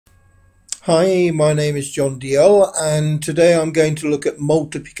Hi, my name is John DL, and today I'm going to look at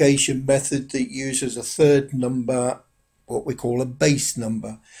multiplication method that uses a third number, what we call a base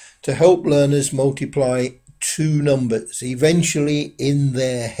number, to help learners multiply two numbers eventually in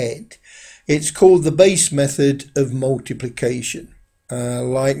their head. It's called the base method of multiplication.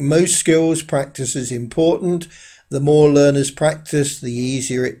 Like most skills, practice is important. The more learners practice, the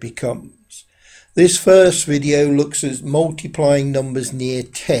easier it becomes. This first video looks at multiplying numbers near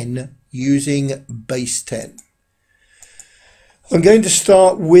 10 using base 10. I'm going to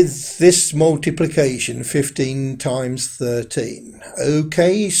start with this multiplication, 15 times 13.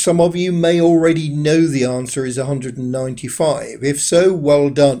 Okay, some of you may already know the answer is 195. If so, well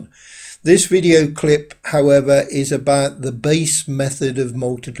done. This video clip, however, is about the base method of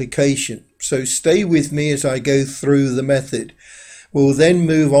multiplication. So stay with me as I go through the method. We'll then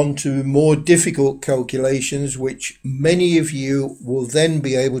move on to more difficult calculations, which many of you will then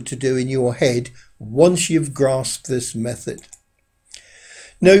be able to do in your head once you've grasped this method.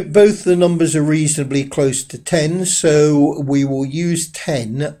 Note both the numbers are reasonably close to 10, so we will use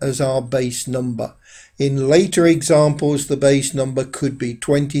 10 as our base number. In later examples, the base number could be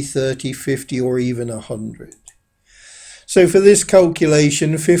 20, 30, 50, or even 100. So for this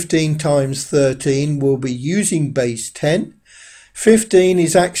calculation, 15 times 13, we'll be using base 10. 15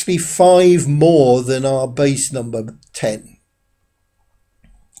 is actually 5 more than our base number 10,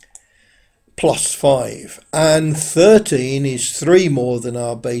 plus 5, and 13 is 3 more than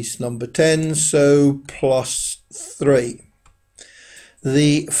our base number 10, so plus 3.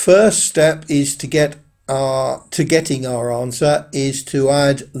 The first step is getting our answer is to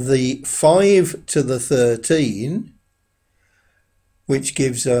add the 5 to the 13, which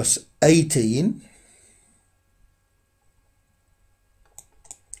gives us 18.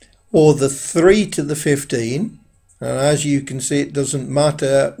 Or the 3 to the 15, and as you can see, it doesn't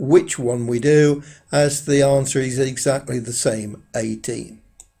matter which one we do, as the answer is exactly the same, 18.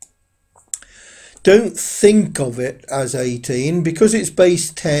 Don't think of it as 18, because it's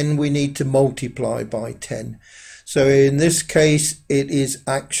base 10, we need to multiply by 10. So in this case, it is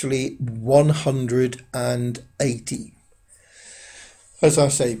actually 180. As I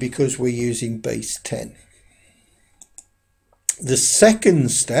say, because we're using base 10. The second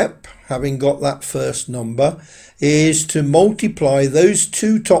step, having got that first number, is to multiply those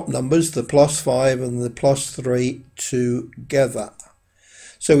two top numbers, the plus 5 and the plus 3, together.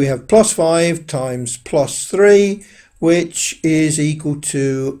 So we have plus 5 times plus 3, which is equal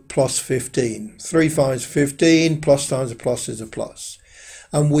to plus 15. 3 5 is 15, plus times a plus is a plus.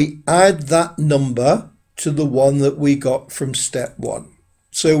 And we add that number to the one that we got from step 1.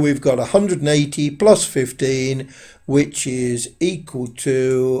 So we've got 180 plus 15, which is equal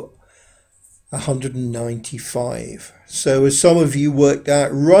to 195. So as some of you worked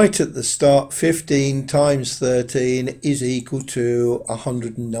out right at the start, 15 times 13 is equal to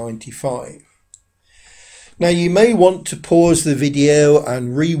 195. Now you may want to pause the video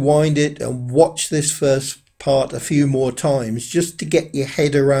and rewind it and watch this first part a few more times just to get your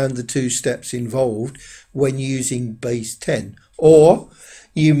head around the two steps involved when using base 10. Or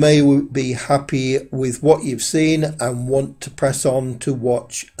you may be happy with what you've seen and want to press on to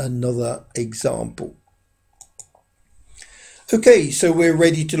watch another example. Okay, so we're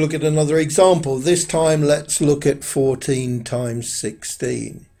ready to look at another example. This time let's look at 14 times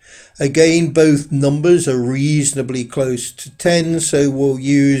 16. Again, both numbers are reasonably close to 10, so we'll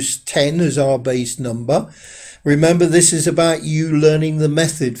use 10 as our base number. Remember, this is about you learning the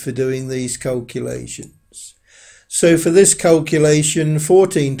method for doing these calculations. So for this calculation,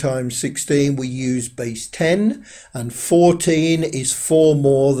 14 times 16, we use base 10, and 14 is 4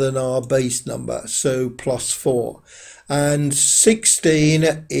 more than our base number, so plus 4. And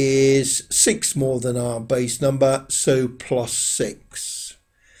 16 is 6 more than our base number, so plus 6.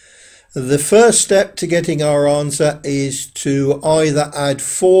 The first step to getting our answer is to either add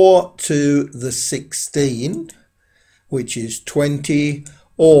 4 to the 16, which is 20,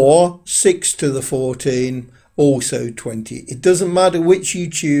 or 6 to the 14, also 20. It doesn't matter which you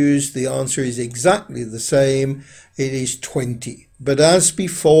choose, the answer is exactly the same. It is 20. But as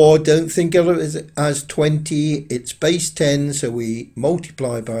before, don't think of it as 20. It's base 10, so we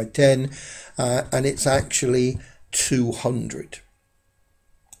multiply by 10, and it's actually 200.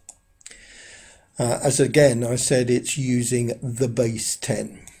 As again, I said, it's using the base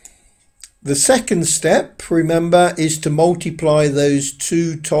 10. The second step, remember, is to multiply those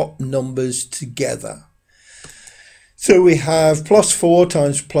two top numbers together. So we have plus 4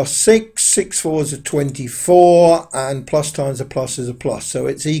 times plus 6, 6 4s are 24, and plus times a plus is a plus, so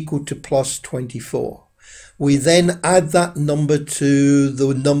it's equal to plus 24. We then add that number to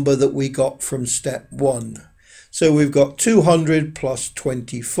the number that we got from step 1. So we've got 200 plus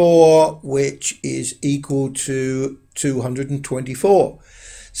 24, which is equal to 224.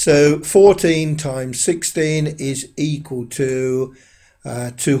 So 14 times 16 is equal to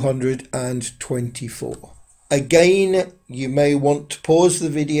 224. Again, you may want to pause the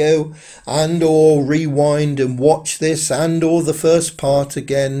video and or rewind and watch this and or the first part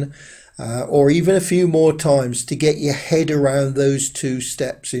again, or even a few more times to get your head around those two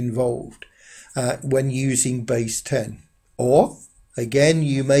steps involved when using base 10. Or again,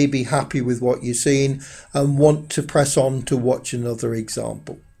 you may be happy with what you're seeing and want to press on to watch another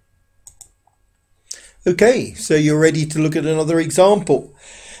example. Okay, so you're ready to look at another example.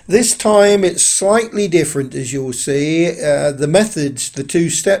 This time it's slightly different, as you'll see. The methods, the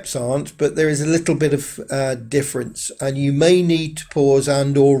two steps aren't, but there is a little bit of difference, and you may need to pause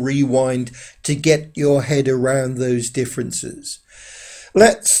and or rewind to get your head around those differences.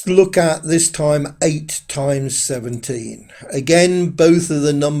 Let's look at this time 8 times 17. Again, both of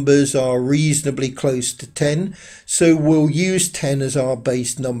the numbers are reasonably close to 10, so we'll use 10 as our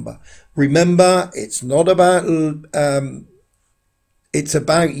base number. Remember, it's not about it's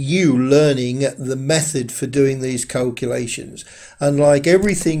about you learning the method for doing these calculations, and like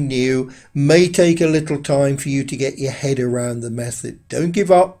everything new, may take a little time for you to get your head around the method. Don't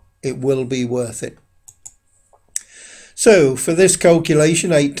give up, it will be worth it. So for this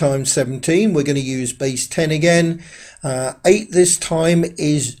calculation, 8 times 17, we're going to use base 10 again. 8 this time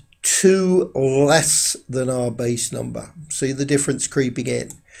is 2 less than our base number. See the difference creeping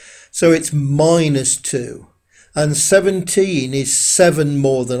in? So it's minus 2. And 17 is 7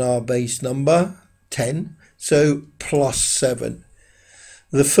 more than our base number, 10, so plus 7.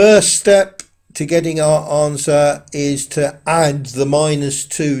 The first step to getting our answer is to add the minus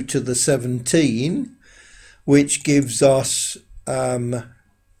 2 to the 17, which gives us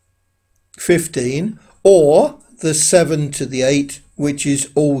 15, or the 7 to the 8, which is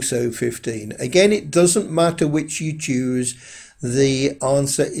also 15. Again, it doesn't matter which you choose. The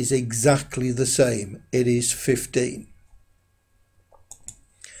answer is exactly the same. It is 15.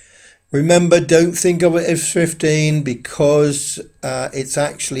 Remember, don't think of it as 15 because it's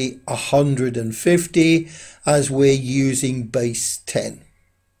actually 150 as we're using base 10.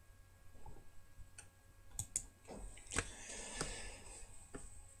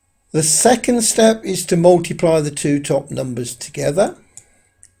 The second step is to multiply the two top numbers together.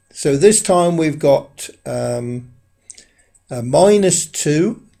 So this time we've got a minus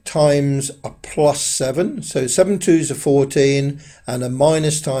 2 times a plus 7. So 7 2s are 14, and a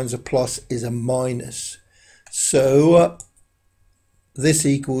minus times a plus is a minus. So this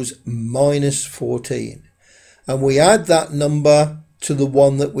equals minus 14. And we add that number to the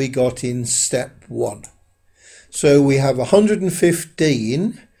one that we got in step 1. So we have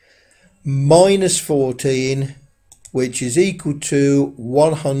 115 minus 14, which is equal to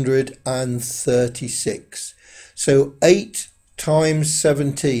 136. So 8 times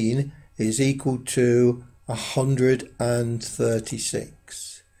 17 is equal to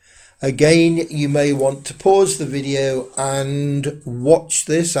 136. Again, you may want to pause the video and watch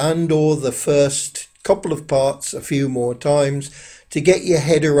this and or the first couple of parts a few more times to get your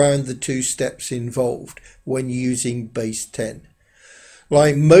head around the two steps involved when using base 10.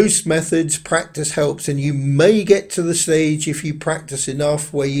 Like most methods, practice helps, and you may get to the stage, if you practice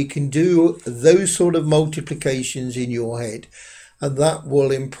enough, where you can do those sort of multiplications in your head, and that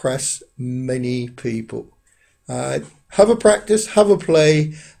will impress many people. Have a practice, have a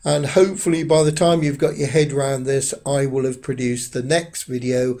play, and hopefully by the time you've got your head around this, I will have produced the next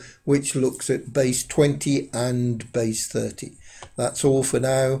video which looks at base 20 and base 30. That's all for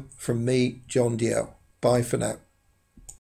now from me, John DL. Bye for now.